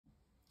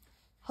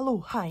Hello,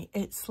 hi,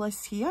 it's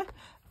Liz here,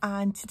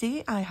 and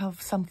today I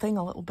have something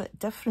a little bit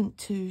different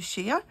to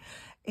share.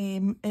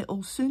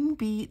 It'll soon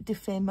be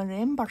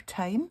Dephemerember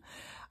time,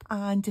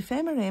 and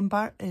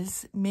Dephemerember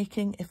is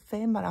making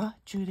ephemera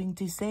during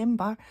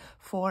December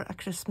for a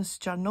Christmas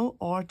journal,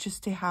 or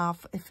just to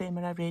have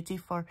ephemera ready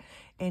for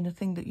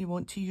anything that you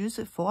want to use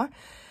it for.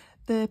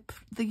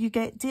 You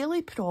get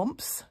daily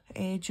prompts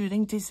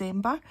during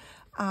December,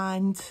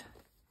 and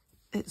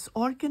it's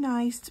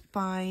organised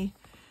by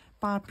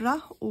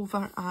Barbara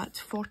over at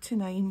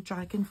 49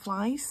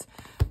 Dragonflies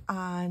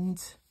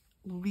and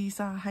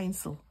Louisa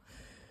Heinzel.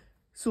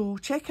 So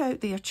check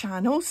out their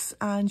channels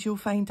and you'll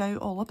find out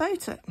all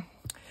about it.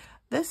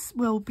 This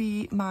will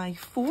be my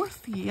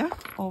 4th year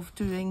of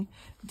doing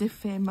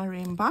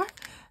Dephemerember,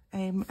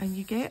 and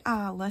you get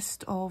a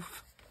list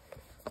of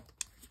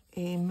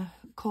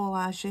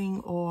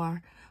collaging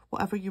or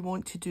whatever you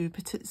want to do,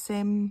 but it's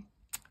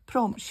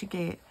prompts you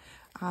get.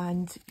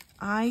 And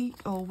I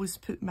always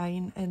put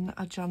mine in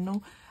a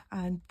journal,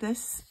 and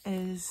this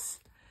is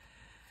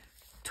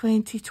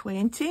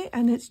 2020,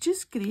 and it's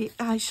just great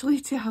actually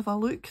to have a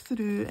look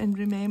through and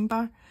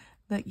remember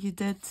that you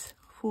did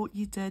what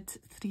you did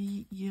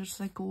 3 years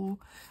ago.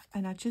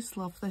 And I just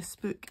love this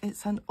book.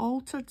 It's an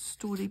altered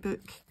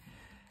storybook,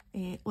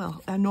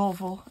 well, a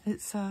novel.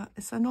 It's an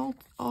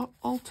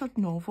altered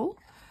novel,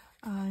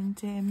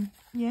 and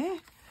yeah,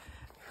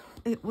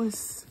 it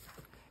was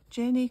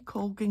Jenny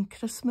Colgan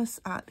Christmas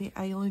at the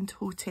Island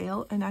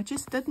Hotel, and I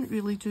just didn't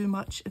really do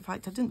much. In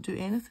fact, I didn't do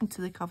anything to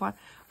the cover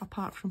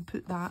apart from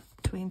put that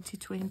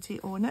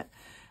 2020 on it,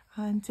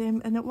 and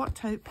it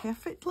worked out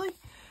perfectly.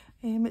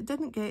 It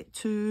didn't get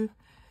too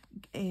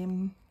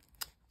you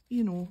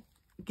know,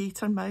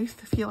 gator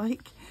mouth, if you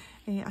like.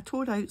 I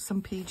tore out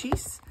some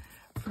pages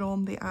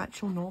from the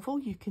actual novel.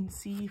 You can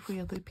see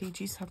where the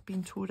pages have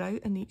been tore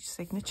out in each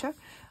signature,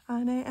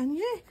 and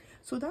yeah,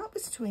 so that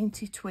was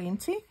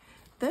 2020.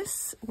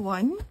 This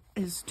one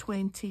is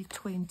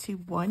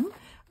 2021,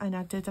 and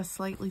I did a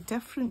slightly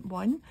different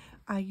one.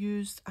 I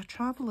used a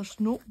traveller's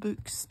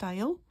notebook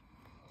style,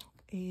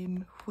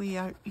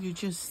 where you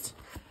just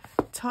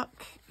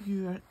tuck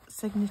your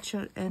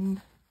signature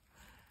in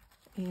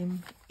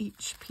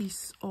each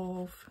piece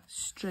of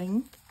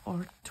string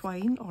or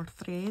twine or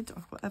thread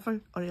or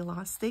whatever, or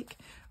elastic,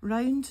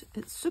 round.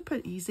 It's super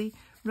easy,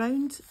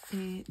 round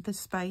the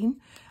spine,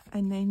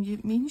 and then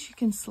it means you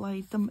can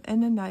slide them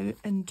in and out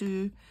and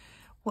do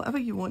whatever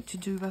you want to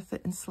do with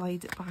it and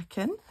slide it back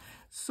in.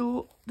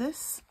 So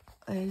this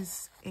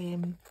is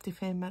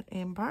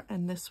Dephemerember,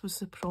 and this was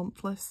the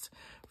prompt list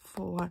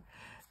for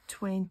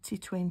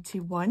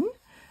 2021.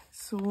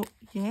 So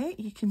yeah,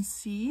 you can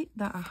see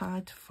that I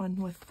had fun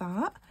with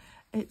that.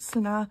 It's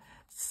in a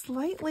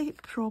slightly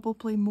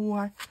probably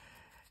more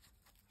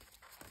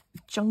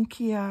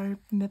junkier,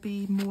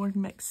 maybe more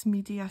mixed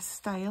media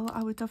style,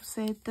 I would have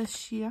said,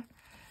 this year.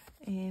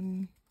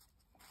 But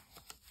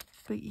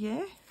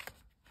yeah,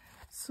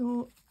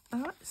 so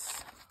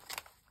that's,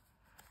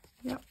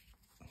 yep,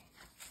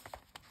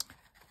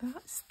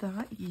 that's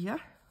that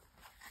year.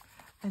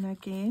 And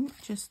again,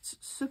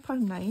 just super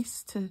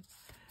nice to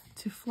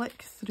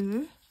flick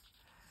through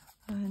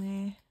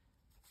and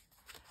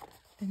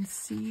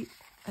see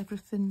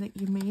everything that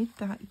you made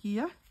that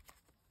year.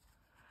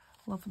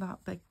 Love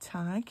that big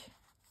tag.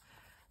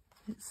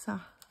 It's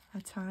a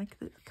tag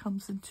that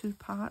comes in 2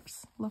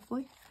 parts.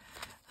 Lovely,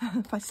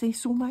 if I say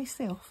so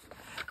myself.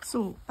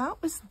 So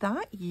that was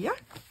that year,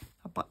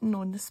 a button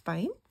on the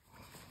spine.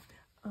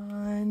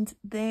 And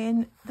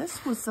then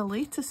this was the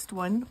latest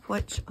one,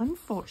 which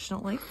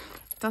unfortunately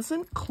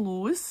doesn't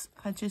close.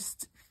 I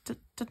just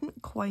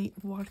didn't quite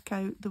work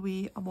out the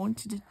way I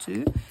wanted it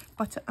to,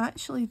 but it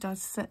actually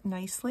does sit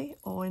nicely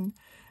on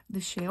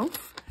the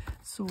shelf.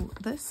 So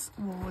this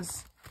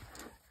was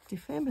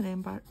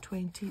Dephemerember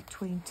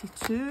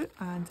 2022,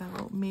 and I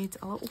made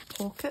a little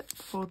pocket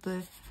for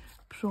the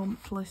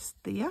prompt list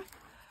there.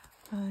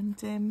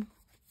 And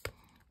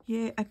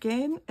yeah,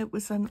 again, it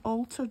was an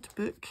altered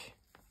book,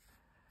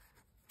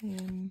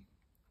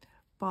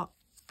 but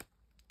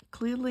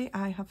clearly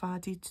I have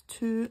added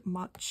too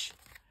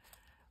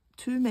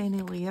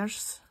many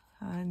layers,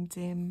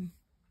 and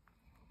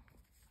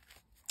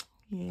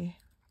yeah,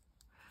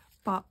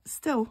 but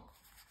still,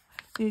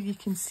 there you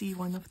can see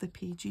one of the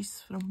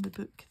pages from the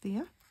book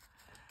there,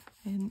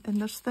 and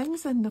there's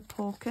things in the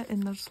pocket,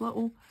 and there's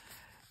little,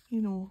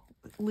 you know,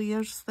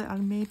 layers that are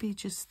maybe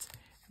just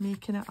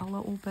making it a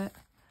little bit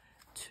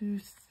too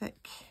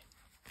thick.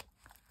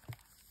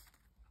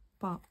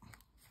 But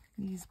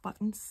these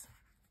buttons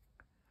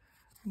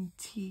and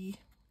tea,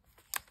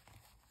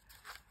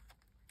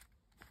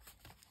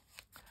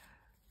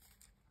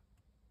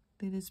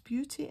 there is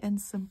beauty in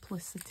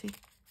simplicity,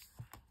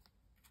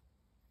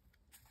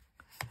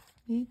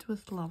 made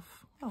with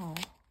love. Oh,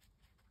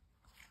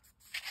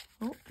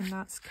 and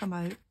that's come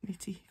out. Need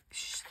to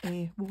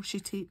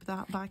washi tape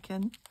that back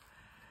in.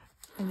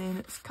 And then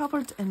it's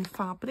covered in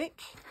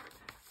fabric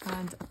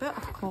and a bit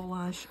of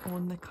collage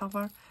on the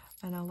cover,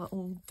 and a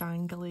little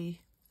dangly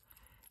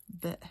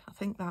bit. I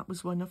think that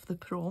was one of the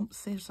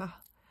prompts. There's a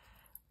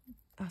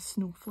a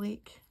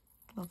snowflake.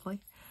 Lovely.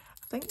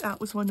 I think that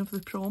was one of the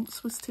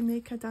prompts, was to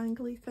make a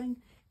dangly thing.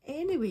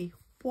 Anyway,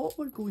 what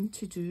we're going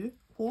to do,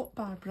 what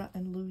Barbara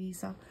and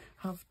Louisa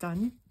have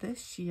done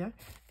this year,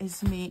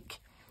 is make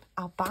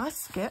a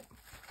basket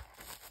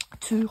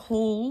to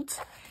hold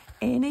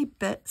any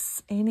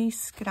bits, any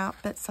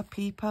scrap bits of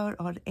paper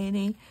or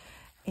any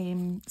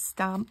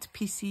stamped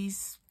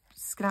pieces,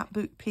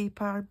 scrapbook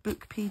paper,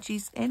 book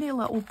pages, any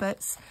little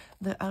bits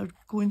that are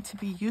going to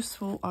be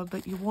useful or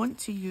that you want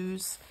to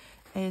use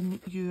in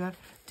your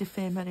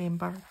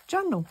Dephemerember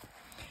journal.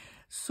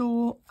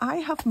 So I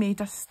have made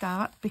a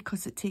start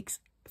because it takes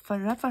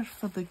forever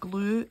for the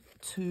glue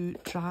to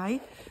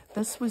dry.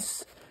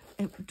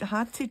 It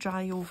had to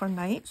dry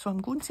overnight, so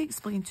I'm going to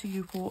explain to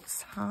you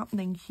what's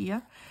happening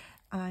here.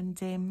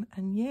 And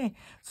yeah,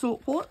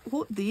 so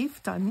what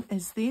they've done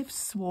is they've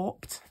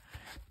swapped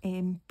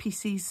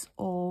pieces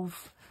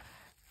of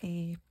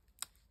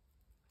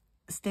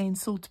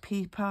stenciled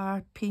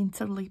paper,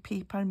 painterly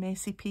paper,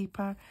 messy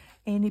paper,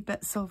 any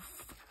bits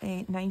of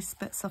nice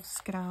bits of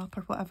scrap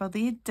or whatever.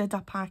 They did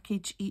a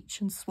package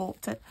each and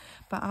swapped it,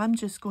 but I'm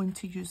just going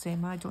to use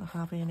them. I don't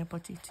have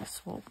anybody to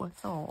swap with.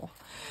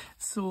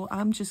 So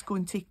I'm just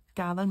going to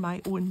gather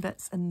my own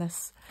bits in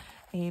this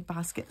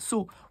basket.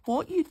 So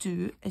what you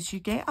do is you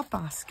get a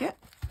basket,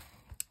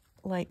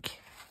 like,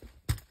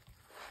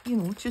 you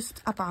know,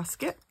 just a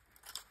basket.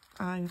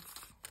 I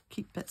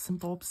keep bits and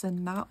bobs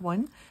in that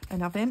one,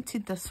 and I've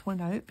emptied this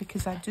one out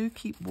because I do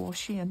keep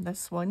washi in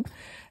this one.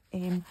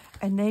 And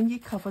then you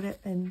cover it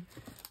in,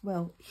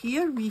 well,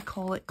 here we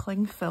call it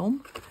cling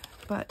film,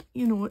 but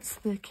you know, it's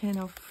the kind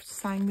of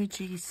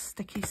sandwichy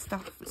sticky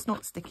stuff. It's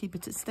not sticky,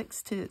 but it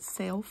sticks to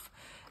itself.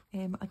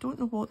 I don't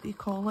know what they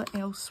call it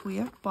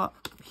elsewhere, but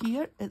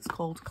here it's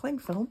called cling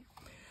film.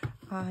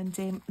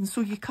 And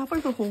so you cover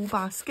the whole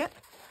basket.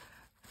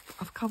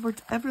 I've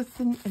covered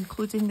everything,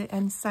 including the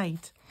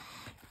inside.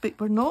 But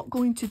we're not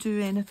going to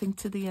do anything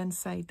to the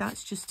inside.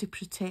 That's just to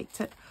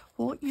protect it.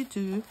 What you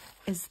do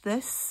is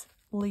this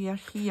layer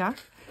here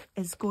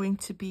is going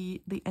to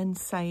be the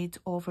inside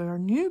of our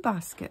new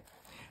basket.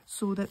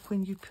 So that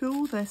when you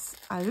pull this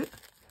out,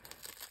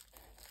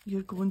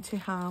 you're going to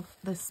have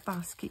this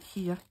basket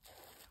here.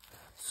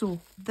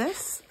 So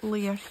this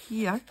layer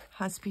here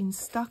has been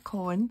stuck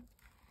on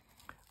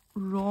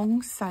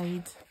wrong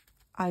side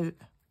out.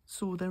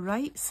 So the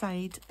right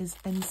side is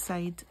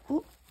inside.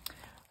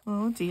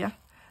 Oh dear.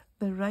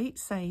 The right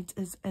side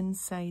is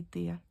inside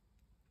there.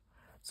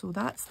 So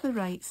that's the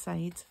right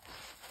side.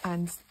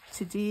 And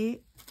today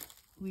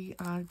we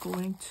are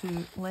going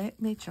to, let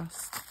me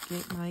just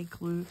get my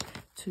glue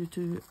to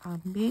do a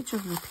major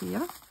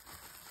repair.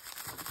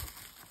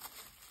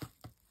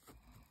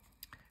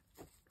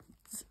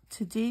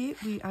 Today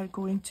we are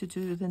going to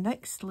do the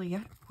next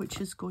layer, which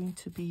is going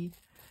to be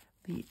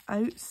the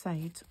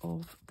outside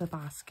of the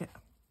basket.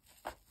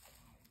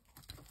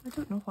 I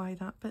don't know why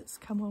that bit's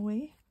come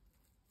away.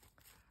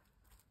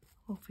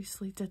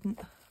 Obviously didn't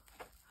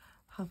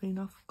have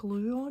enough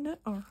glue on it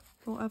or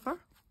whatever.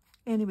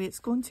 Anyway, it's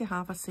going to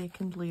have a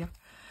second layer.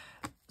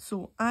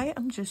 So I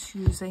am just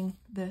using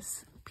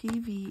this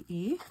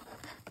PVA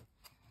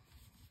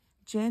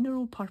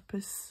general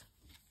purpose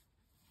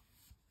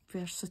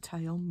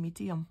versatile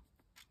medium,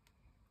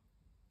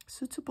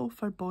 suitable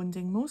for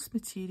bonding most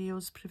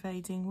materials,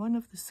 providing one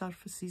of the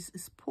surfaces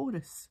is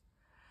porous.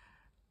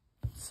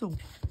 So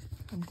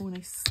I'm going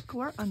to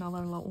squirt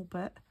another little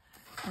bit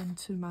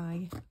into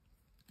my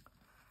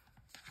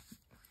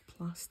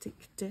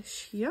plastic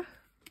dish here.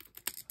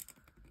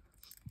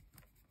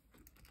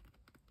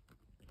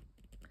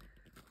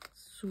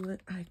 So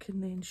that I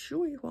can then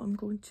show you what I'm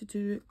going to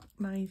do.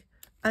 My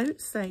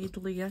outside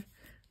layer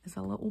is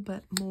a little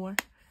bit more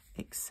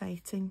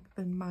exciting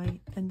than my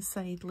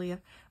inside layer.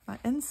 My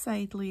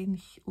inside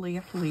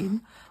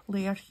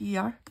layer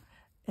here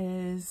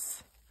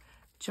is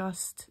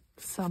just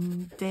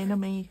some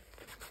denim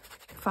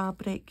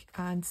fabric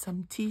and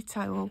some tea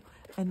towel,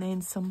 and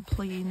then some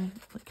plain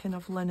kind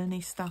of linen-y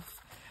stuff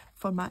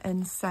for my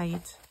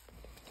inside.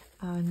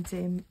 And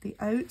the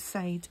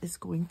outside is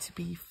going to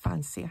be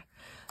fancier.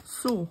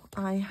 So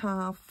I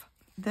have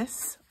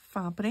this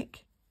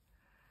fabric.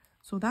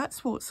 So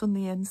that's what's on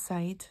the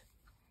inside.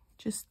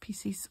 Just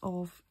pieces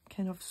of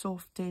kind of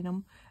soft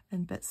denim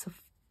and bits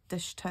of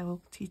dish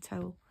towel, tea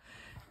towel.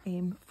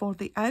 For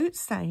the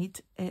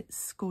outside,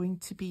 it's going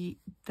to be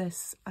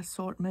this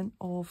assortment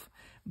of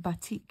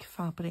batik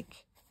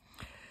fabric.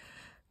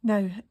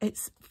 Now,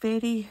 it's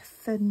very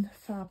thin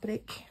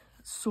fabric,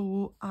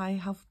 so I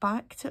have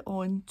backed it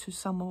on to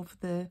some of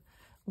the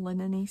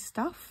linen-y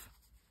stuff.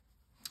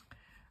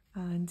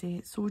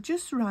 And so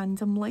just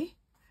randomly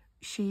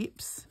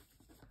shapes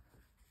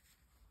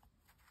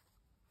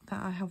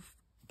that I have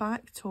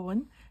backed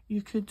on.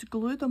 You could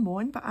glue them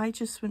on, but I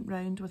just went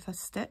round with a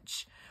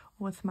stitch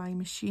with my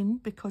machine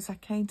because I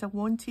kind of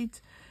wanted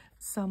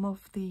some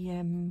of the,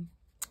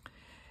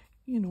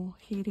 you know,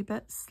 hairy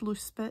bits,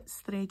 loose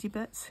bits, thready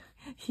bits,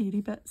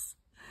 hairy bits,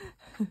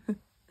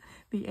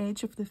 the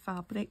edge of the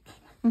fabric,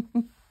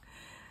 the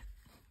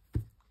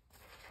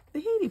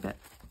hairy bit.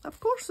 of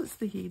course it's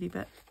the hairy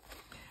bit.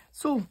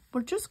 So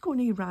we're just going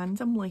to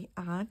randomly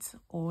add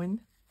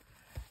on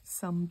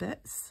some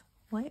bits.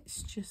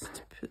 Let's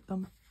just put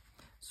them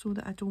so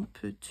that I don't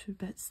put two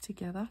bits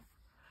together.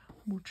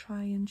 We'll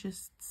try and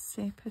just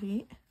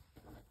separate.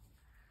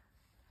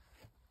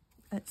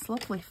 It's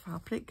lovely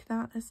fabric,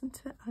 that,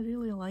 isn't it? I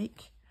really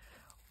like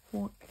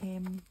what,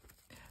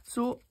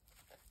 so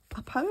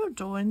I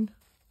powered on.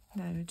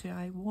 Now, do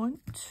I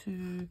want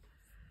to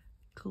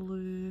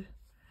glue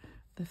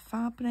the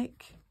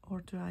fabric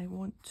or do I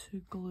want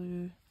to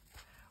glue?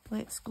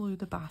 Let's glue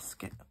the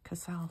basket,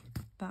 because I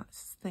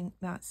think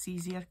that's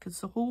easier, because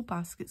the whole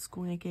basket's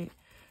going to get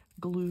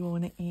glue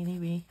on it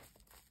anyway.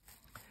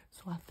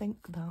 So I think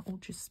that'll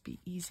just be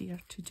easier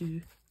to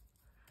do.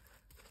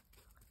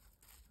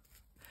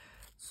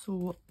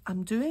 So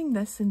I'm doing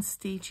this in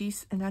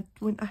stages, and I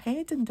went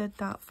ahead and did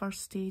that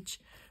first stage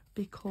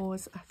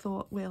because I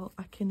thought, well,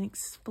 I can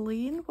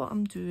explain what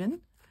I'm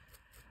doing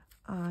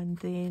and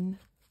then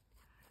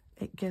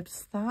it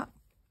gives that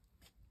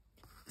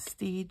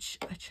stage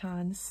a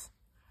chance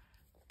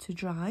to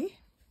dry.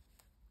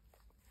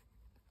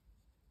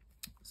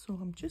 So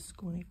I'm just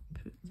going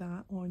to put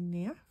that on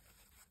there,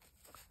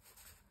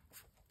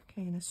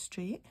 kind of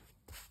straight.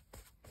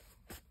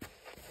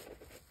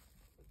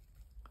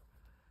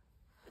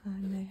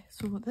 And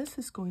so this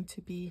is going to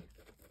be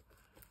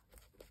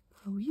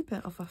a wee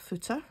bit of a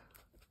footer.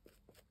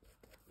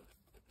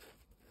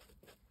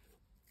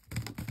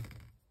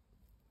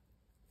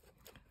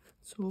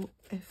 So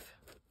if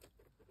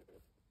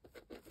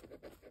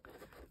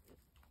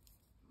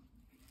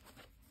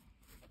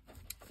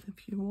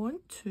you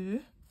want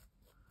to,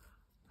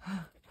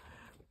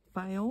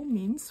 by all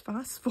means,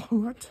 fast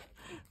forward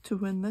to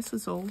when this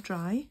is all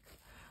dry.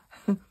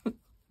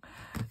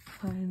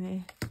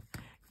 And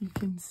you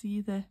can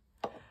see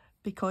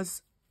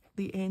because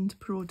the end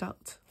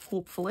product,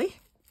 hopefully,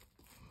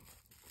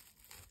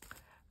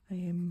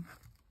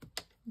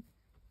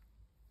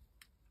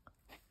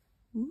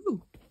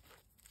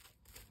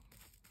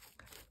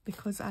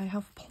 because I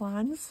have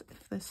plans,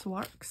 if this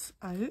works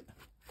out,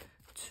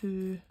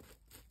 to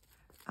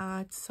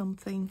add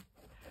something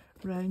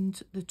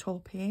round the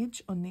top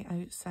edge on the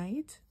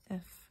outside.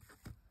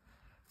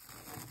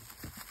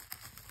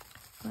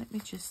 Let me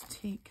just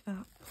take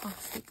that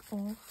plastic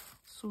off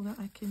so that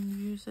I can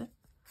use it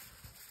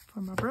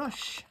for my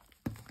brush.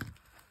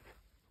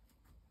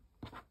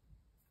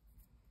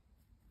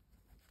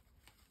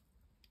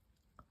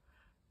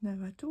 Now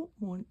I don't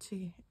want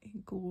to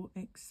go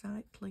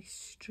exactly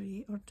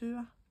straight, or do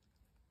I?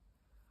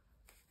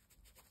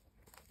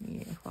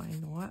 Yeah, why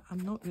not? I'm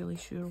not really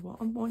sure what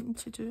I'm wanting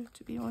to do,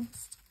 to be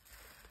honest.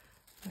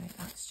 Right,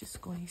 that's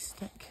just going to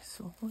stick,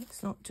 so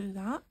let's not do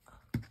that.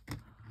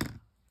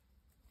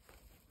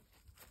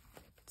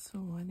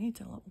 So I need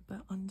a little bit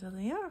under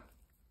there.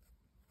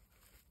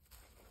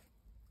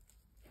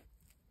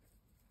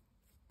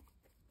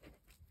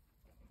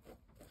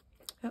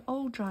 It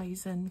all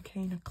dries in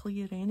kind of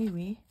clear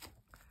anyway,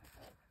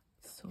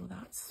 so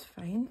that's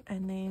fine.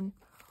 And then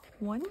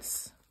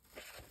once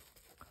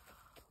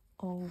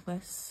all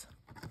this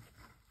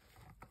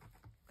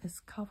is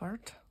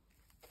covered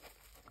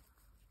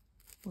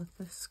with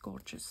this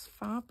gorgeous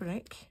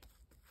fabric,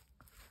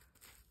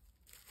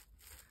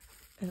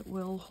 it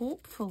will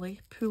hopefully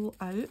pull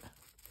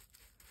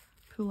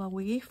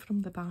away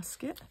from the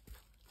basket,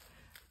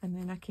 and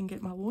then I can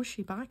get my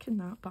washi back in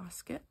that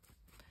basket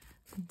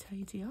and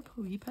tidy up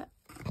a wee bit.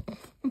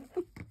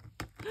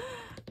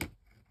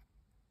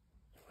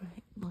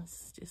 Right,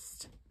 let's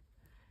just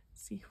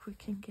see if we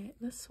can get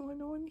this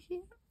one on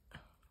here.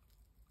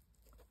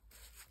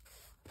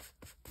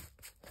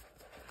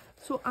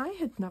 So I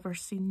had never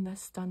seen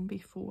this done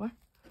before.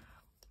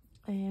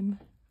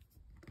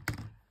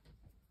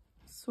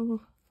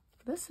 So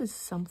this is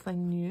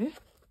something new.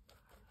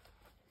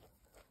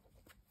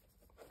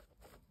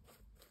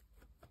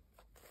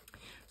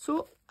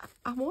 So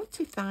I want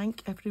to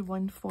thank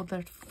everyone for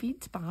their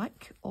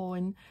feedback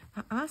on,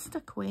 I asked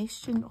a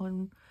question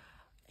on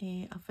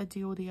a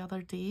video the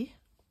other day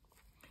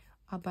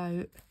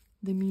about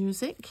the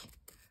music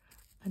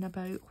and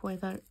about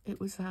whether it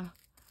was a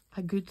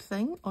good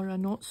thing or a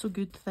not so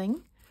good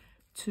thing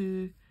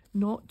to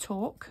not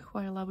talk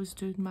while I was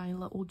doing my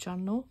little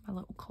journal, my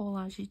little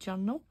collage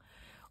journal,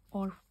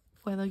 or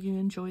whether you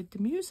enjoyed the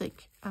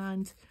music.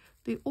 And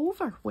the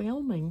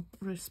overwhelming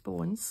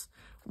response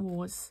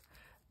was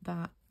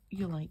that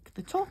you like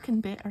the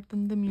talking better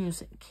than the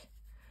music.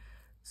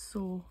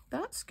 So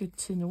that's good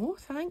to know.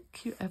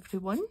 Thank you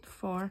everyone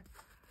for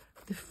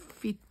the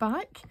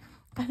feedback,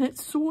 and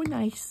it's so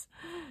nice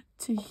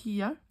to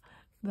hear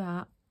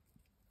that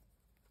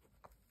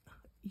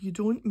you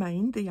don't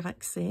mind the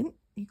accent,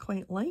 you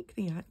quite like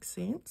the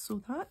accent,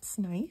 so that's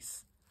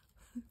nice.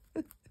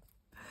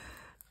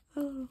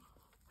 Oh,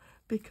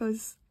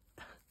 because,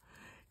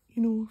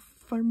 you know,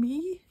 for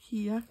me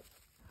here,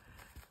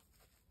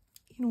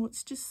 you know,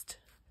 it's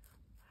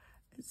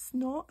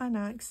not an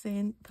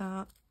accent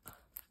that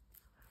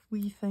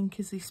we think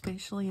is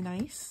especially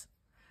nice,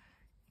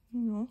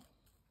 you know.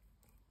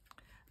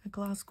 a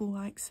Glasgow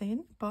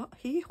accent, but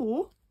hey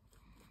ho.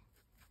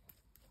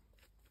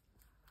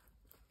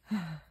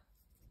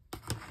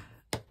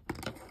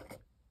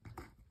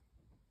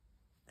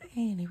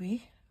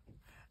 Anyway,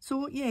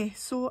 so yeah,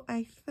 so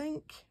I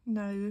think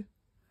now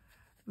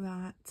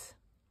that,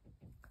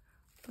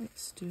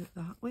 let's do it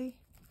that way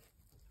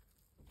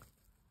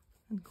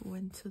and go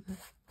into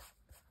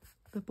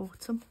the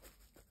bottom.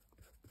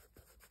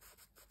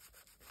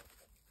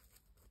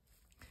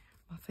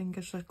 My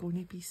fingers are going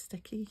to be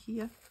sticky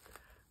here,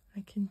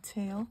 I can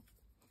tell.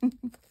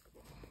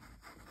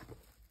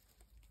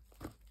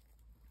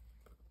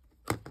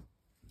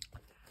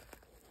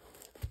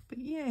 But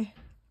yeah,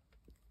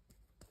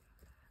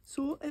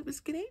 so it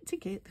was great to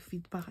get the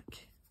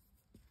feedback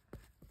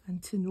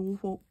and to know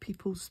what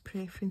people's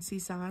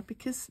preferences are,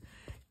 because,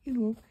 you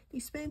know, you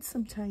spend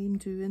some time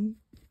doing,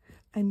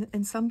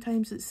 and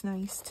sometimes it's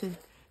nice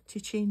to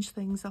change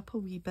things up a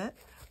wee bit,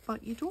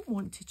 but you don't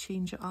want to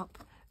change it up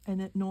and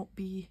it not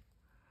be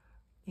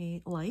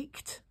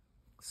liked.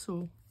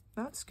 So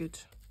that's good.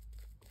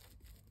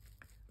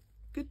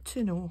 Good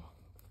to know,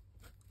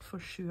 for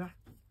sure.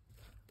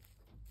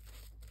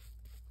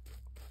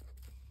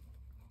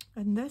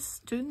 And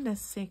doing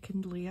this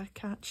second layer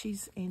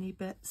catches any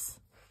bits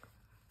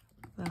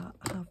that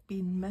have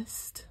been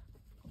missed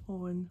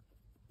on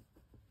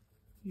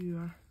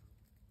your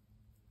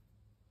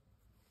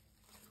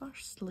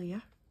first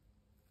layer.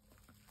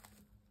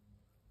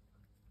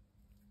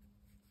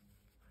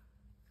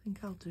 I think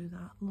I'll do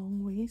that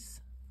long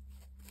ways.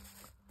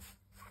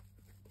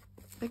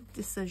 Big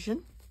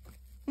decision.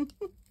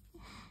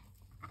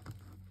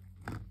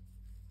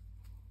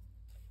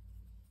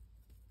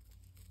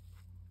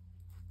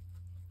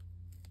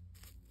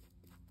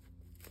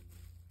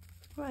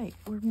 Right,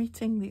 we're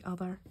meeting the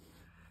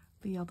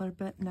other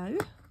bit now.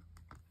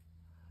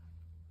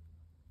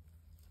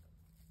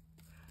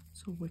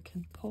 So we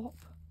can pop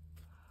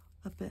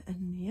a bit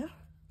in there.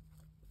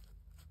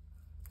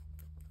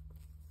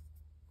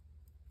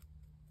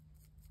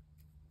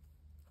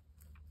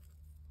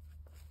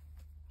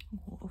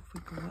 What have we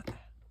got?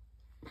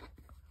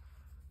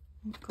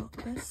 We've got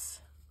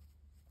this,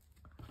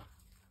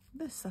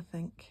 I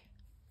think.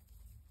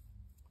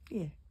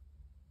 Yeah.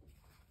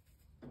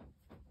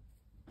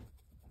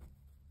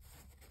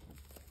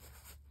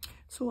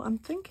 So I'm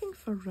thinking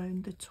for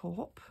round the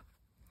top,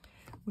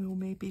 we'll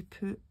maybe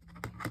put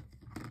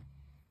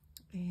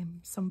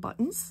some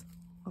buttons,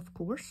 of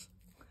course,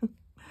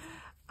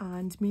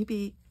 and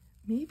maybe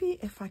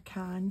if I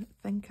can,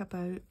 think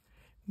about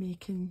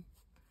making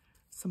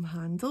some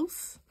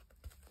handles.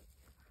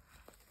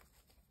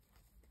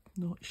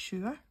 Not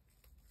sure.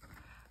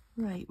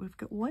 Right, we've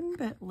got one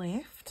bit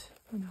left,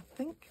 and I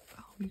think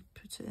I'll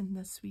put it in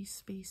this wee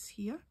space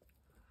here.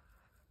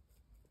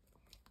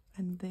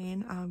 And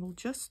then I will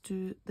just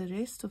do the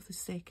rest of the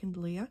second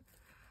layer,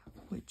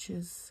 which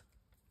is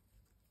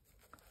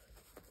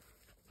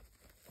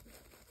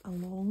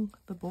along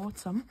the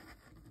bottom,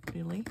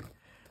 really,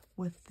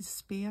 with the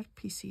spare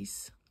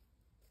pieces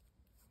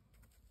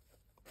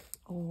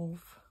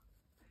of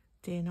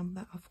denim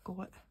that I've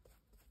got.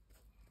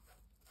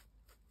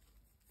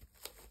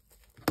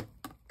 I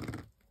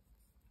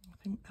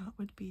think that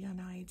would be an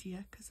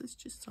idea, because it's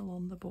just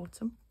along the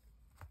bottom.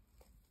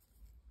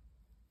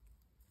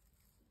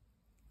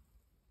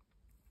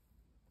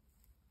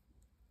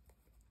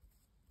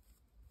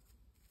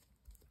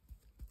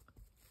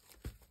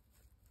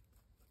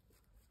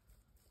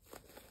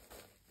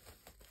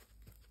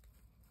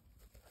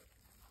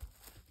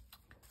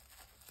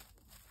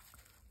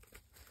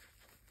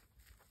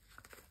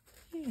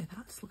 Yeah,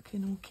 that's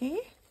looking okay.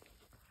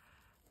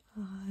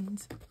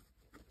 And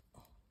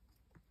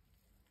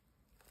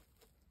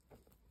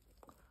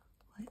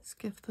let's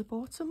give the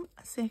bottom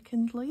a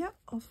second layer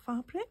of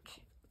fabric.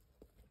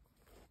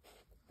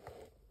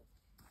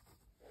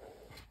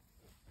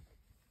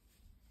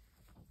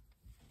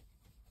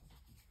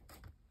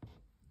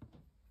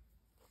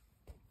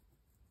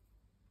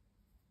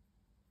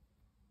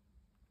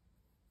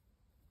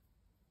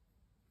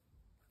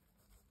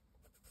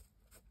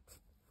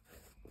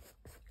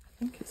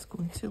 I think it's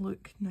going to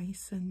look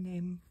nice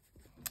and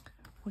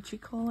what do you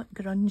call it,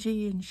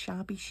 grungy and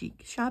shabby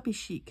chic. Shabby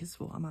chic is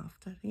what I'm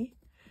after, eh?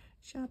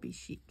 Shabby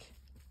chic.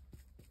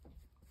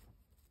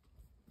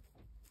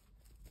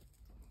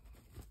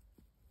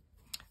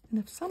 And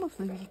if some of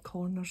the wee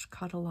corners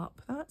curl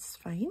up, that's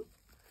fine.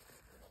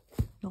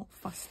 Not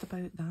fussed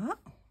about that.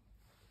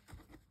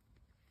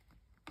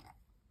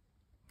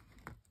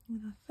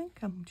 And I think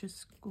I'm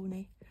just going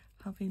to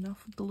have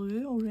enough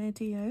glue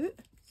already out,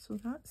 so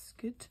that's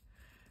good.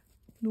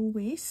 No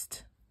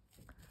waste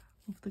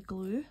of the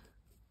glue,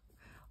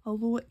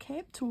 although it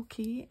kept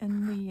okay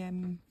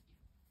in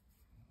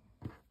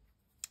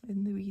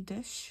the wee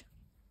dish.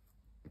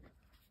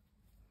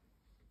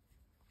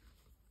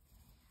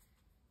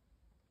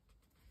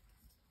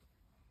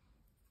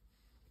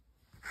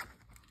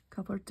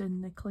 Covered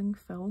in the cling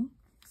film,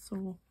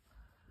 so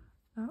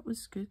that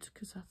was good,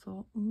 because I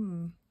thought,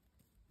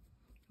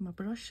 my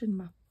brush and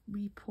my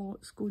wee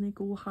pot's going to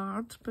go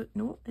hard, but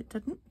no, it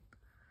didn't.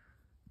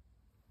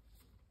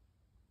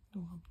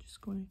 No, I'm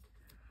just going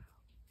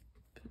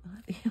to put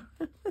that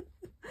there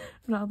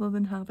rather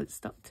than have it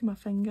stuck to my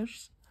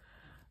fingers.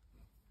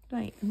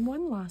 Right, and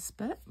one last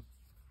bit.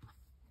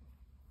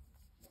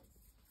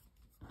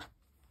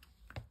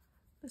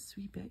 This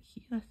wee bit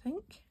here, I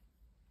think.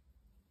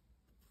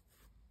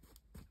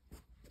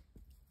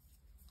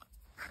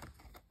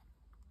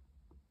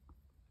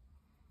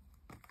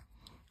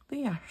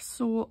 There,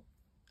 so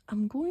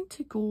I'm going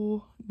to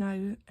go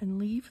now and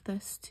leave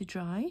this to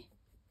dry.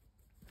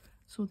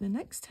 So the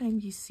next time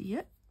you see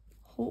it,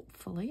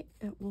 hopefully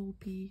it will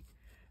be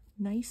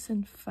nice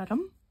and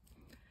firm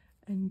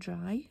and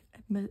dry,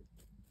 and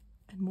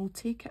we'll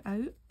take it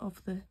out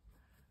of the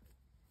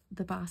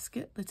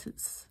basket that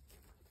it's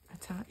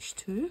attached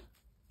to,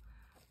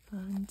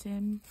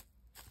 and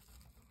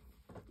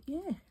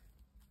yeah,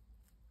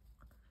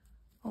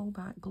 all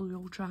that glue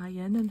will dry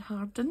in and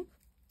harden.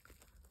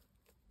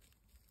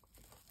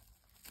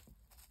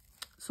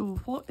 So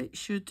what it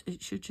should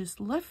just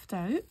lift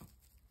out,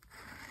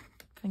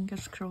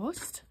 fingers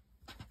crossed.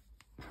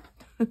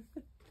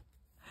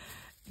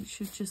 It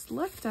should just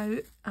lift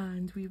out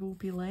and we will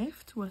be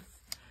left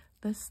with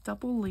this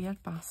double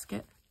layered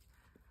basket,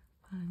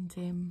 and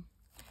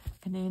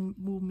then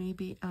we'll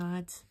maybe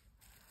add,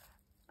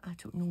 I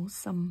don't know,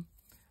 some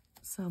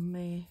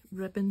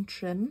ribbon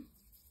trim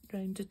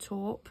round the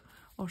top,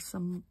 or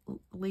some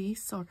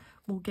lace, or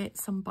we'll get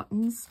some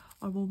buttons,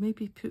 or we'll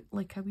maybe put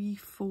like a wee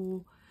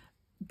faux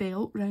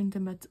belt round the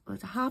mid. I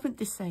haven't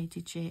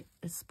decided yet,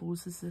 I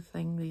suppose, is the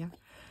thing there.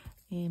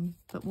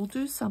 But we'll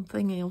do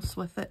something else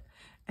with it,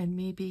 and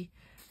maybe,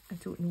 I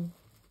don't know,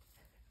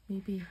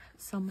 maybe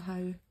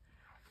somehow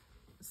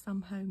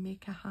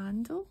make a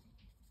handle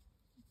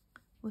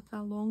with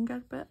a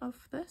longer bit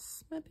of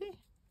this, maybe,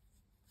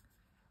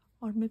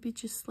 or maybe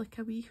just like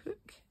a wee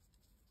hook,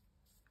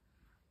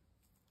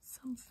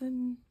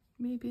 something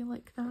maybe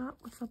like that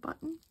with a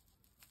button.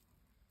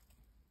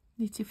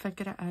 Need to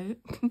figure it out.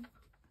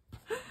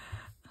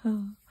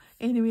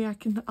 Anyway,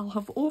 I'll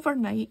have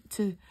overnight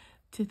to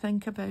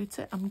think about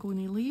it. I'm going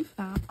to leave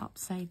that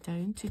upside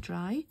down to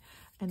dry,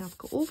 and I've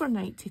got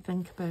overnight to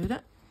think about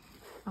it.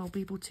 I'll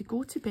be able to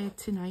go to bed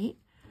tonight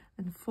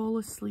and fall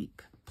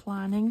asleep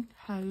planning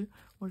how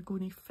we're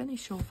going to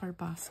finish off our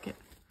basket.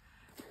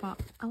 But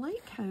I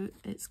like how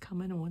it's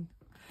coming on.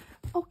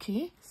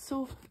 Okay,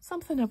 so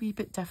something a wee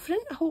bit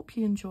different. I hope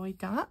you enjoyed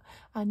that,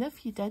 and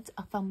if you did,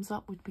 a thumbs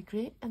up would be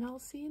great. And I'll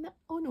see you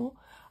oh no,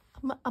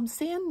 I'm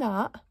saying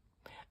that,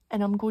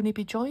 and I'm going to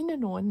be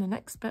joining on the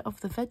next bit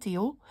of the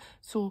video,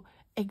 so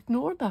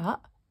ignore that.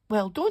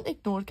 Well, don't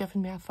ignore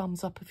giving me a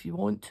thumbs up if you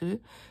want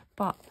to,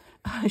 but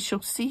I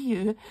shall see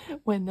you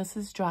when this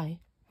is dry.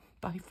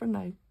 Bye for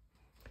now.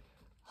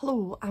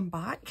 Hello, I'm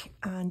back,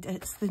 and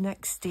it's the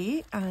next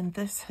day, and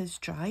this has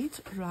dried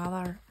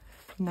rather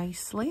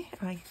nicely,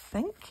 I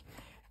think.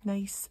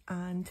 Nice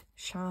and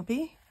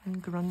shabby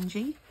and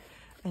grungy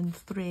and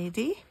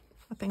thready.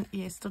 I think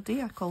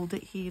yesterday I called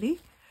it hairy.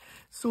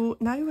 So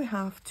now we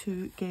have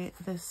to get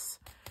this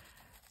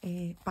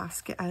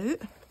basket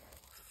out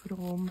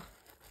from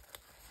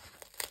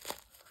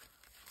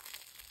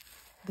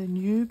the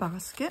new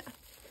basket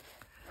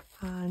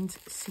and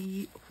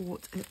see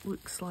what it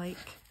looks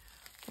like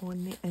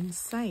on the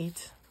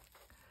inside.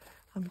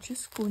 I'm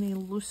just going to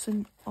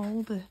loosen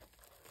all the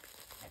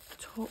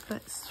top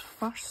bits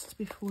first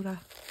before I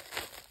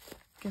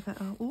give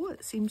it a, oh,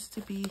 it seems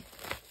to be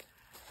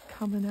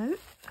coming out.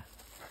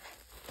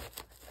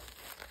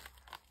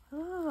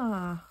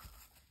 Ah,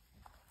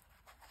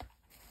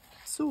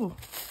 so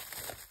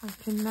I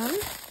can now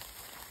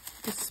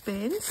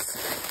dispense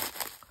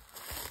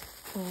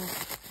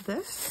of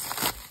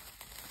this.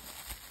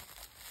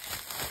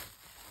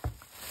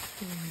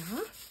 There we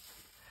are.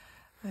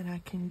 And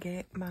I can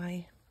get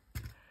my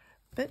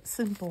bits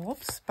and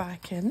bobs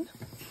back in.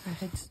 I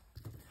had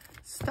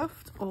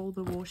stuffed all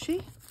the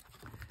washi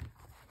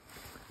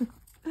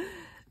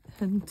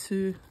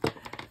into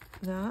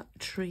that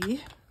tray.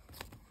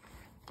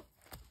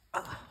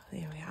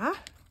 There we are.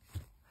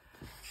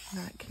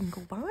 That can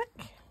go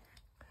back.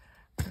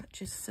 That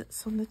just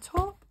sits on the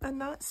top, and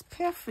that's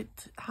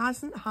perfect. It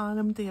hasn't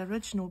harmed the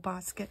original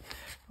basket.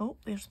 Oh,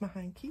 there's my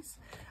hankies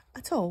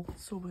at all.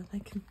 So I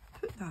can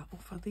put that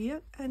over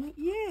there, and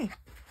yeah,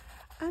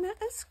 and it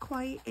is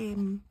quite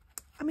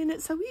I mean,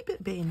 it's a wee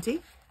bit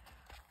bendy,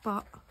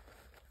 but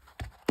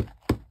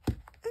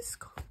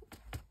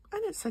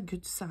it's a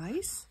good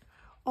size.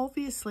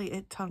 Obviously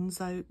it turns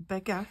out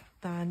bigger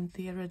than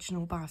the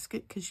original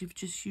basket because you've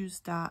just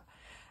used that,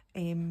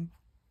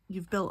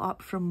 you've built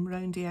up from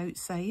round the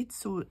outside,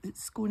 so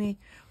it's going to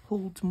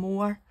hold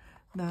more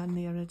than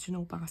the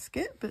original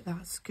basket, but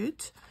that's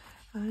good.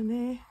 And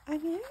yeah,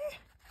 what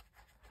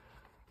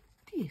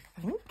do you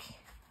think?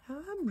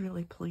 I'm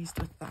really pleased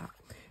with that.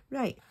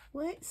 Right,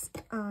 let's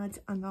add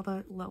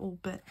another little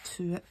bit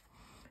to it.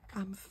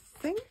 I'm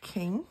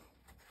thinking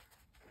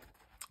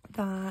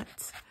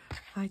that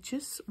I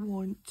just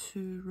want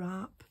to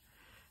wrap,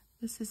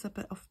 this is a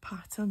bit of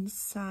pattern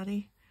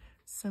sari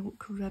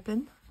silk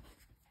ribbon,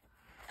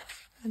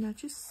 and I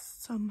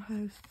just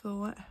somehow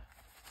thought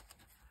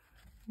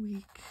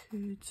we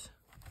could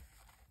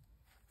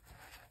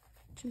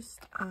just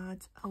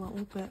add a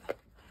little bit.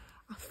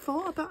 I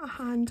thought about a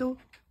handle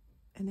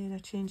and then I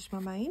changed my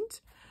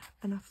mind,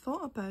 and I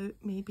thought about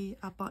maybe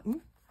a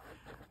button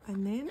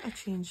and then I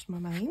changed my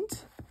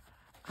mind,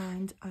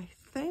 and I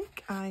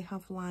think I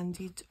have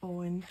landed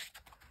on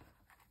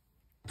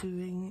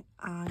doing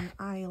an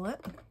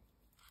eyelet.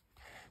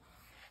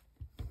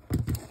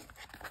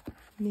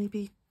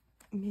 Maybe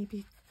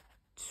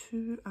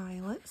two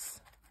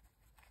eyelets.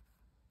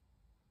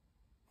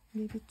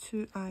 Maybe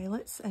two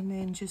eyelets, and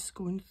then just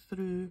going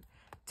through,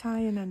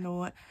 tying a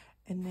knot,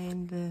 and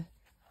then the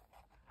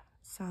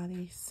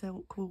sari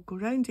silk will go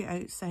round the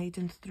outside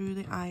and through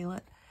the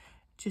eyelet.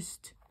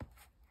 Just,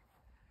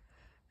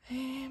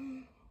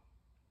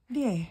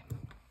 yeah,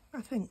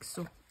 I think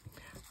so.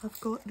 I've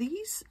got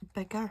these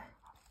bigger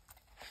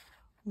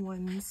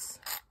ones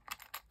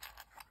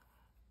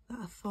that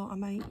I thought I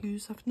might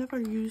use. I've never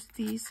used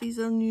these. These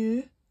are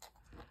new.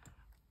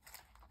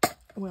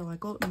 Well, I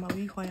got them a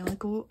wee while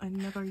ago and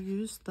never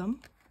used them.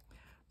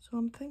 So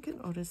I'm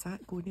thinking, or is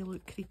that going to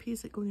look creepy?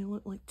 Is it going to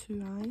look like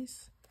two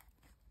eyes?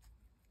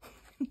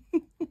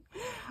 I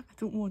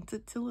don't want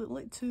it to look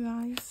like two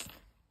eyes.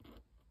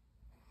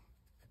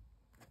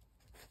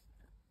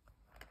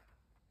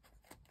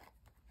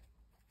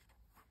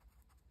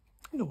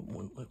 No, it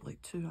won't look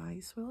like two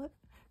eyes, will it?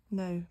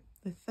 Now,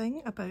 the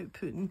thing about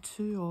putting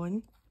two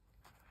on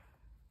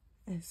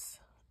is,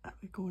 are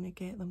we going to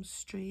get them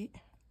straight?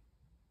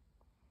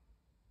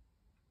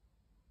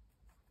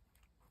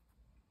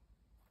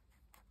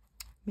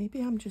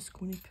 Maybe I'm just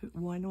going to put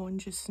one on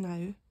just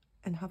now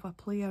and have a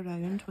play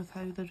around with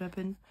how the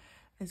ribbon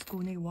is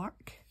going to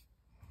work.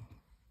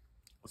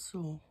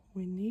 So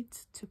we need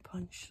to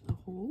punch the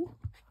hole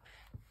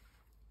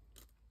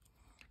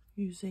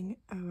using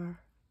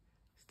our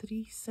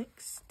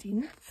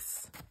 3/16.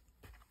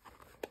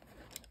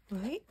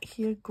 Right,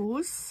 here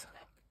goes.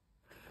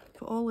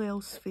 If all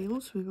else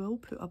fails, we will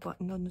put a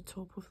button on the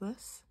top of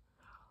this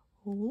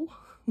hole.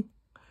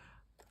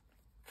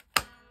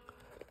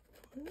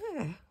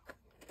 Yeah.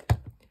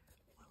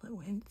 Well, it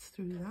went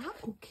through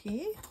that.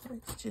 Okay,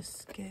 let's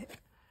just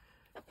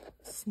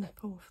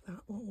snip off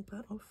that little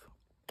bit of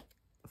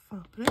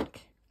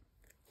fabric.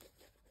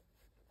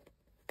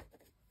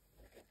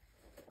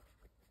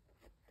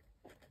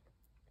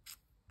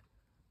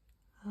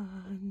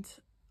 And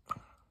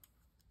I'm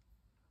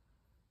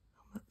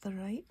at the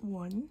right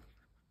one.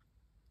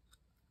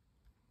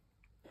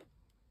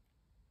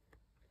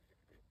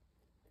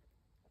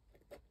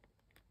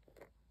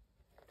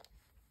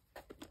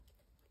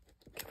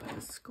 Give it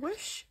a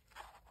squish.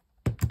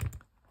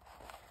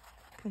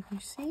 Can you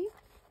see?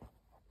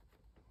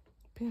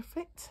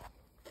 Perfect.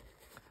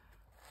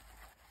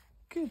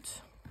 Good.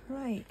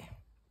 Right.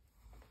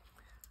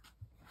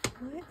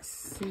 Let's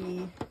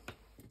see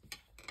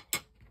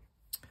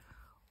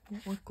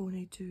what we're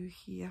going to do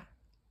here.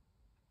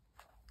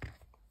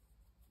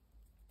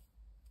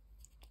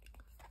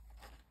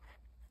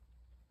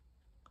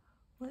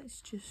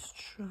 Let's just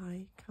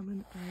try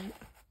coming out.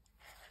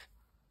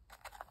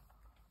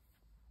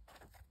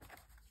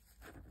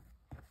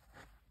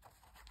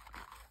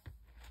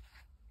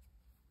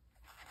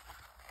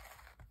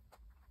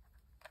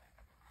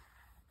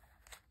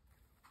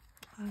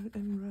 Out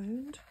and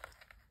round.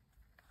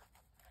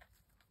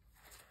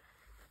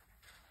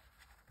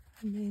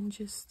 And then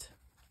just,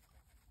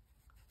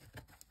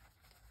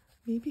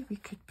 maybe we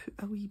could put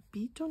a wee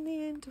bead on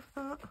the end of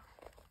that.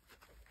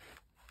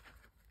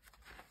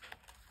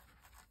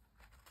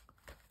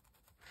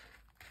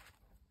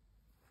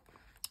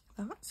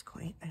 That's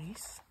quite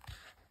nice.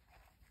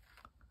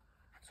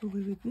 So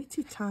we would need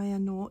to tie a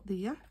knot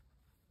there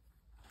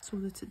so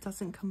that it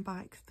doesn't come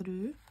back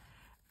through,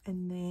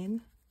 and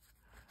then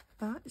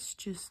that's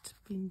just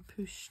been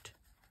pushed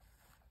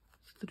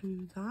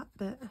through that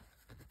bit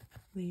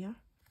there,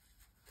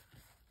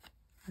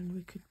 and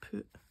we could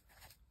put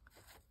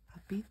a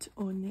bead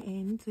on the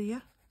end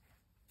there.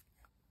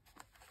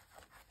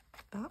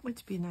 That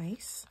would be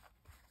nice,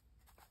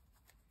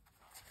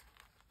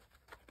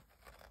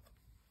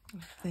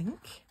 I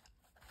think.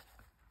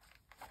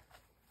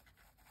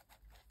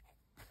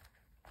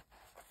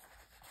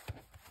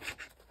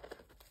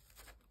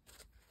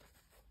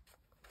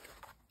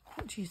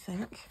 What do you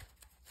think?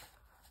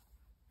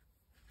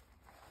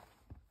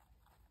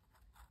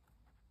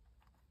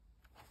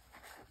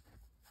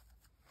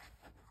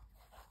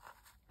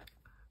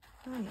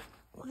 Right,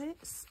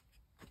 let's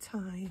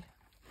tie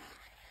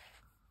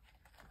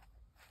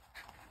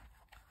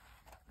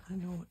a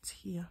knot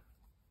here.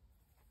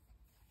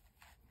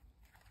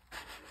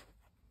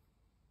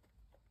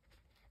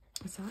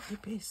 Is that the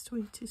best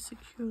way to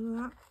secure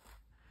that?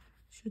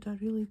 Should I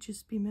really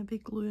just be maybe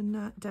gluing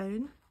that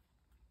down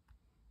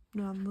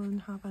rather than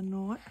have a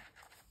knot?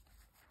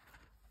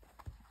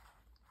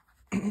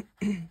 I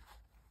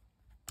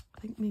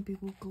think maybe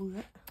we'll glue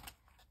it.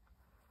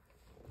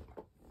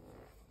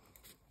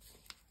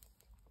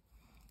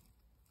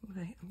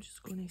 Right, I'm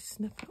just going to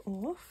snip it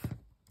off.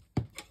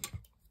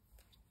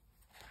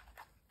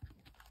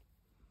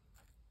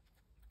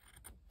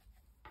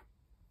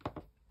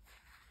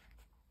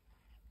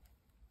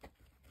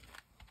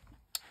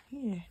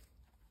 Yeah.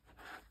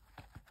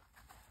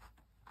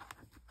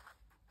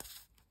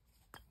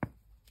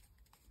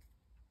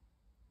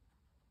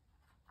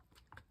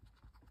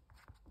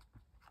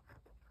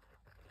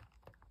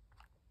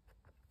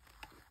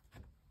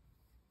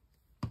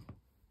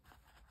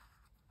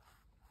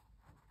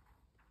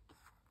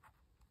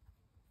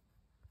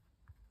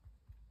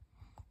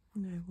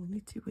 Now we'll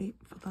need to wait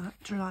for that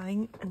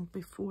drying, and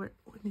before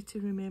we need to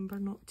remember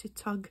not to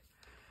tug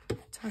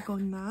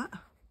on that.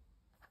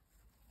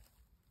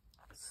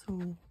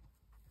 So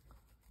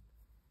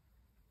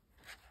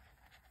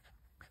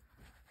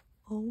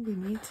all we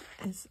need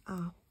is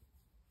a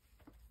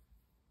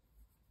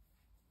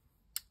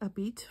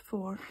bead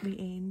for the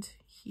end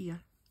here,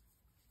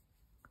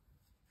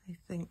 I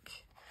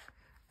think,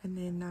 and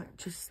then that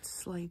just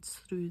slides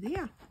through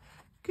there.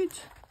 Good.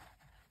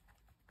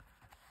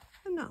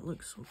 And that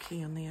looks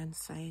okay on the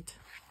inside.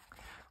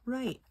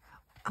 Right,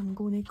 I'm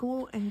going to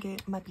go and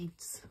get my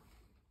beads.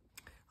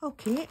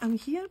 Okay, I'm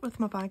here with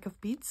my bag of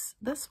beads.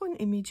 This one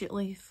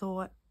immediately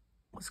thought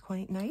was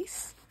quite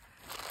nice.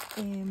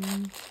 It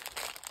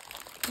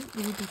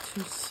may be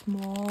too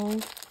small.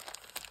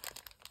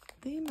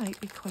 They might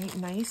be quite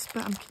nice,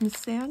 but I'm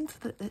concerned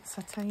that it's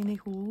a tiny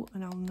hole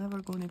and I'm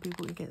never going to be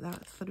able to get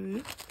that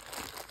through.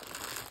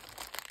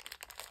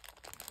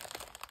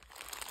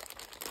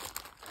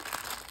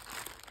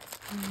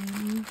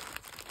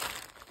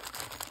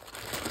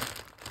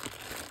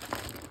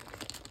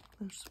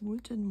 There's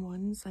wooden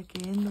ones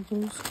again, the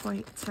hole's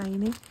quite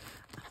tiny.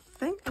 I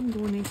think I'm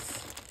going to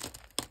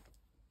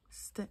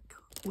stick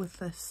with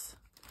this.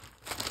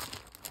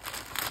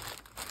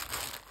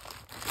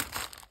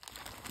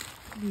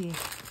 Yeah.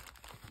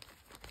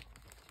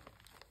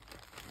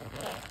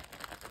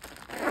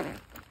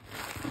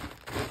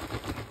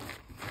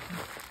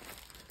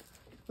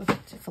 We've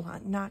got to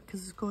flatten that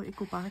because it's got to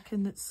go back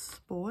in its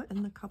spot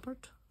in the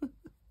cupboard.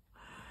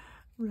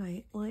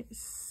 Right, let's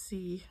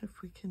see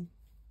if we can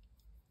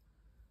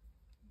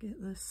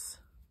get this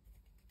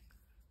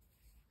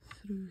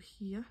through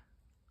here.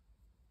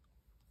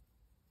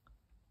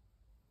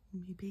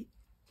 Maybe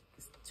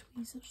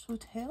tweezers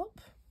would help.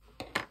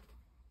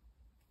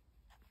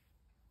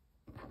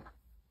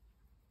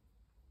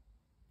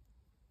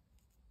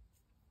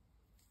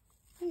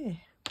 Yeah.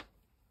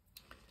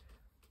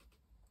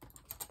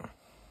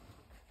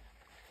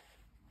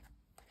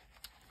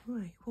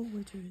 Right, what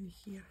we're doing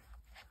here.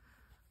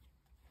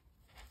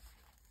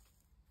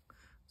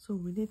 So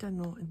we need a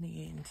knot in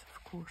the end,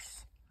 of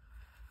course.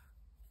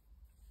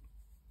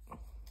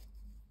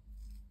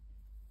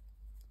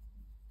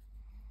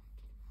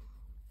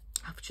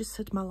 I've just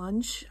had my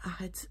lunch. I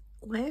had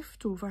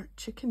leftover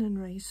chicken and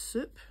rice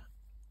soup.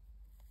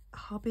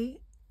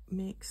 Hubby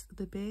makes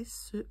the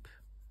best soup,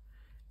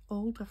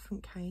 all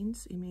different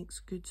kinds. He makes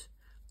good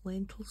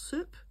lentil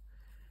soup,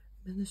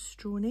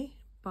 minestrone,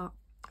 but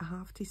I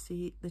have to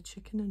say the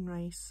chicken and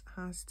rice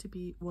has to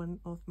be one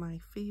of my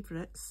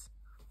favourites.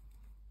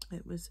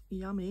 It was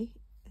yummy,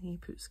 and he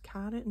puts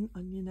carrot and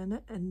onion in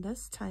it, and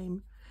this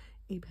time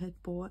he had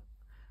bought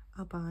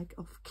a bag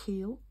of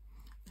kale,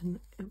 and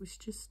it was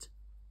just,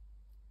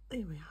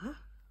 there we are,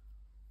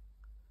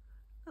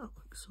 that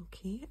looks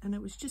okay, and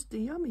it was just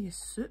the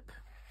yummiest soup.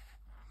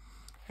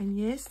 And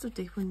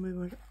yesterday when we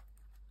were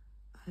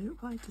out,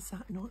 why does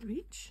that not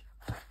reach?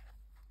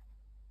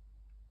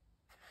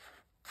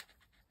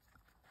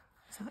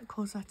 Is that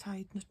because I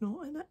tied a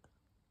knot in it?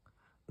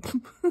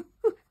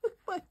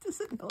 Why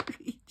does it not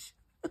reach?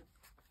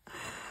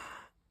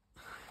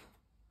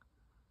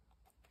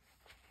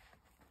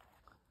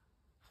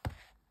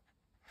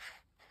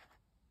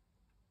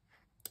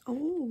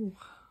 Oh,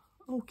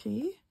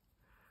 okay.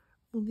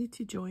 We'll need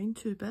to join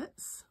two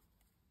bits.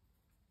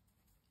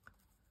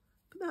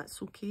 But that's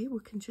okay,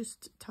 we can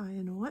just tie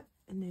a knot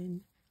and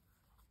then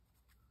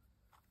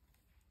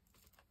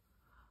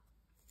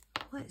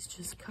let's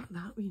just cut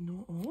that wee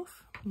knot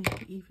off,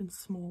 make it even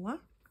smaller.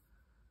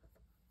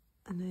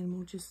 And then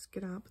we'll just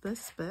grab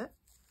this bit.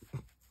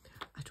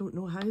 I don't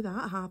know how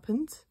that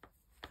happened.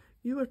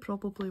 You were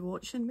probably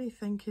watching me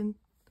thinking,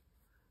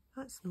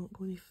 that's not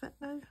going to fit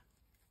now.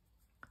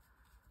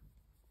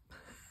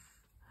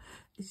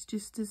 It's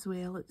just as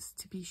well it's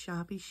to be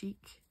shabby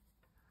chic.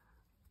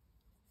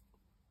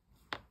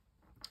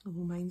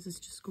 Although mine's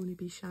is just going to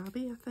be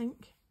shabby, I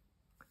think.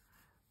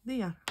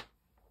 There.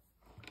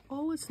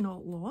 All is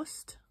not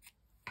lost.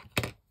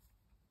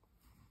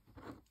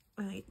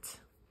 Right.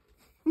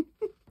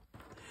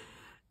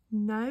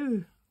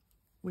 Now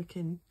we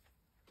can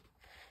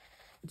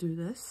do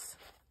this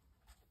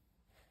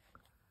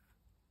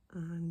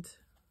and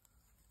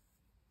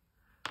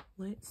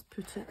let's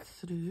put it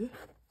through.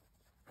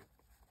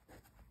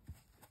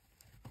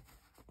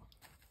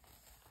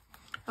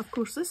 Of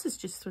course, this is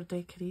just for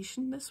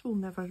decoration. This will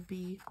never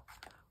be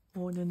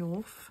on and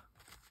off.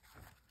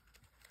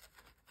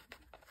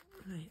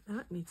 Right,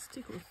 that needs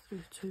to go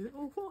through too.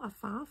 Oh, what a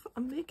faff.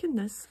 I'm making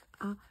this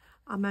a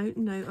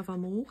mountain out of a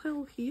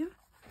molehill here.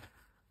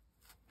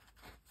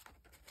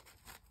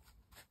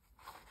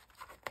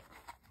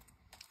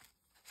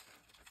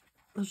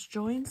 there's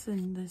joins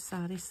in the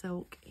sari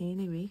silk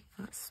anyway.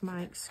 That's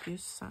my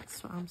excuse,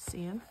 that's what I'm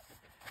saying.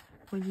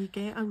 When you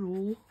get a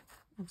roll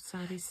of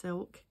sari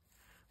silk,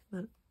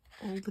 that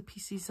all the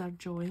pieces are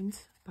joined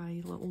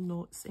by little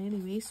knots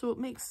anyway, so it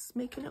makes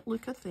making it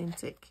look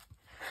authentic.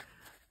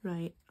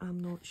 Right,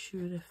 I'm not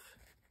sure if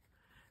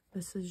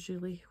this is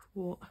really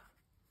what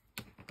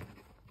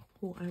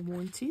I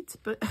wanted,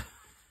 but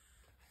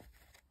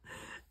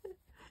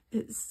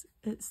it's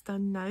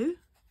done now.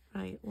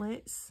 Right,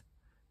 let's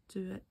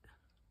do it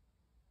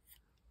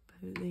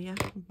about there,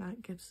 and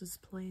that gives us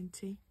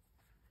plenty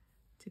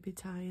to be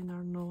tying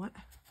our knot,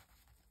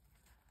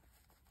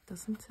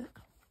 doesn't it?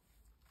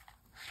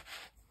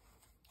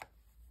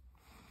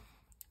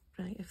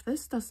 Right, if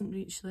this doesn't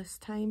reach this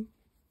time,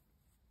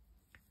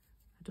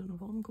 I don't know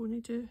what I'm going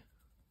to do.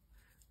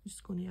 I'm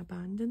just going to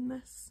abandon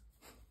this.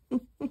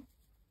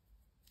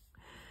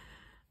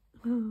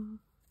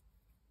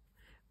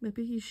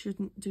 Maybe you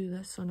shouldn't do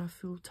this on a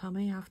full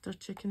tummy after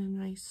chicken and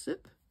rice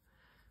soup.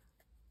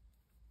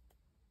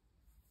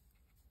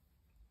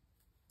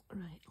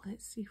 Right,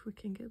 let's see if we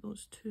can get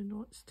those two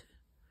knots to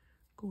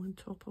go on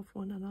top of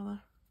one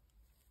another.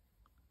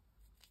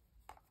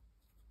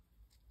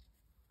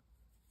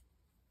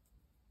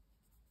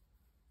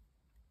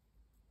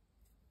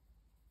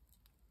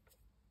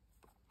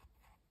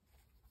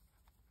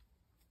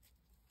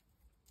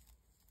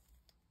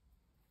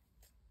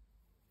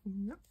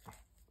 No.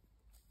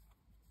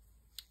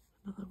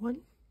 Another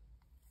one.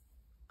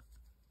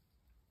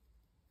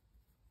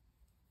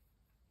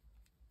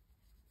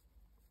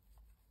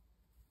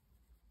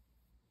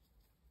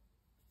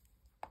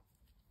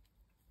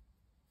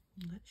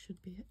 And that should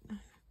be it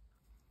now.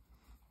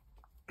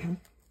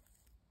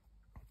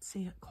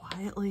 Say it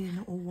quietly and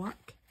it'll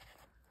work.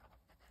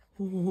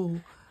 Oh,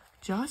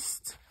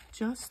 just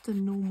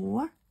and no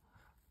more.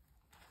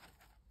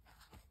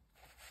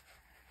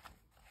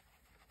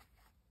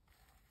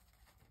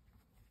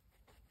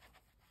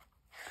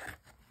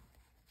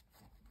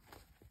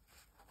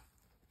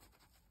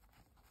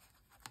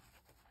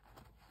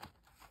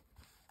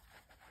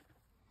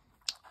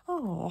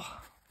 Oh,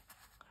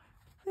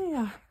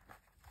 there.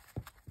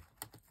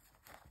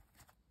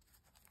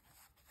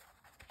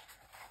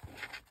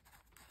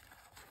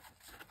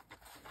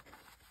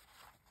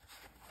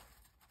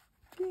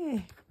 Yeah.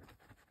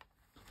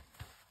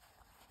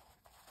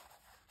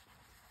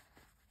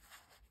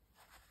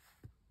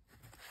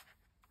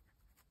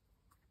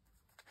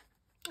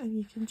 And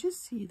you can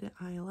just see the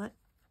eyelet,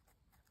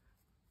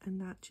 and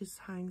that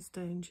just hangs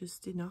down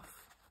just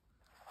enough.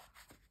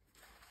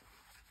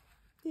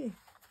 Yeah.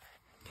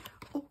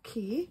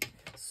 Okay,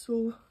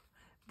 so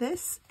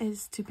this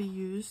is to be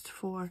used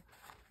for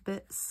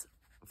bits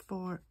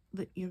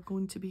that you're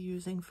going to be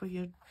using for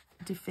your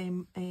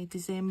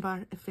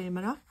December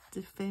ephemera,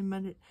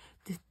 Dephemerember.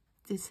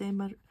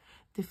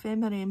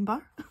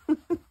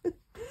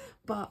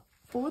 But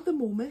for the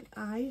moment,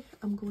 I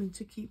am going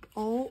to keep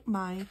all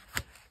my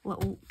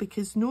little,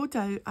 because no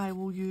doubt I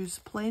will use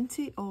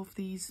plenty of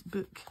these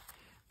book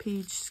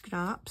page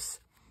scraps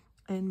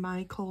in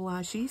my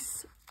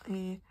collages,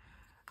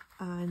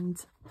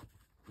 and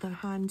they're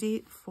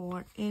handy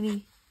for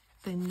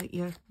anything that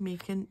you're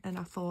making. And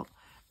I thought,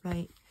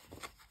 right,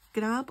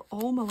 grab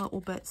all my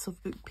little bits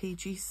of book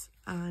pages,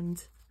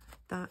 and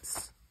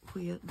that's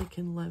where they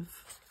can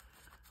live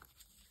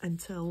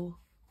until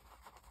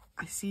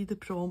I see the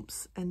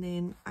prompts, and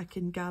then I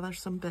can gather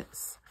some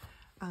bits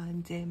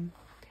and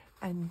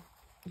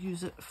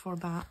use it for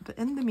that. But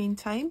in the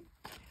meantime,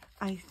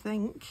 I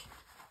think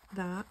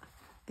that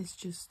is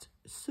just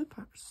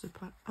super.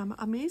 I'm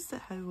amazed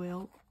at how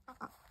well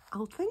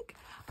I'll think.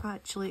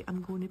 Actually,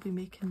 I'm going to be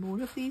making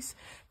more of these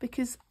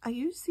because I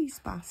use these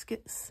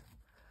baskets,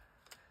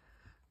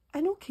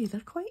 and okay,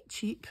 they're quite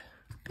cheap,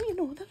 but you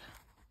know, they're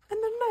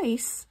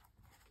nice,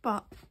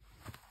 but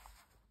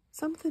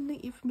something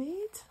that you've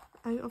made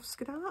out of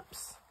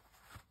scraps,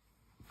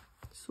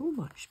 so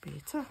much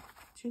better.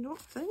 Do you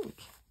not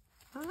think?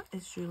 That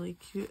is really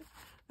cute,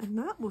 and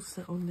that will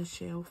sit on the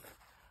shelf.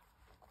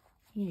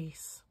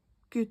 Yes,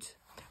 good.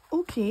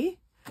 Okay,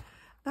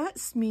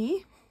 that's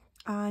me,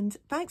 and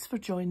thanks for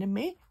joining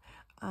me.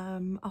 I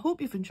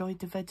hope you've enjoyed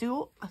the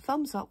video. A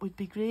thumbs up would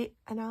be great,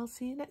 and I'll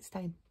see you next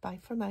time. Bye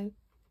for now.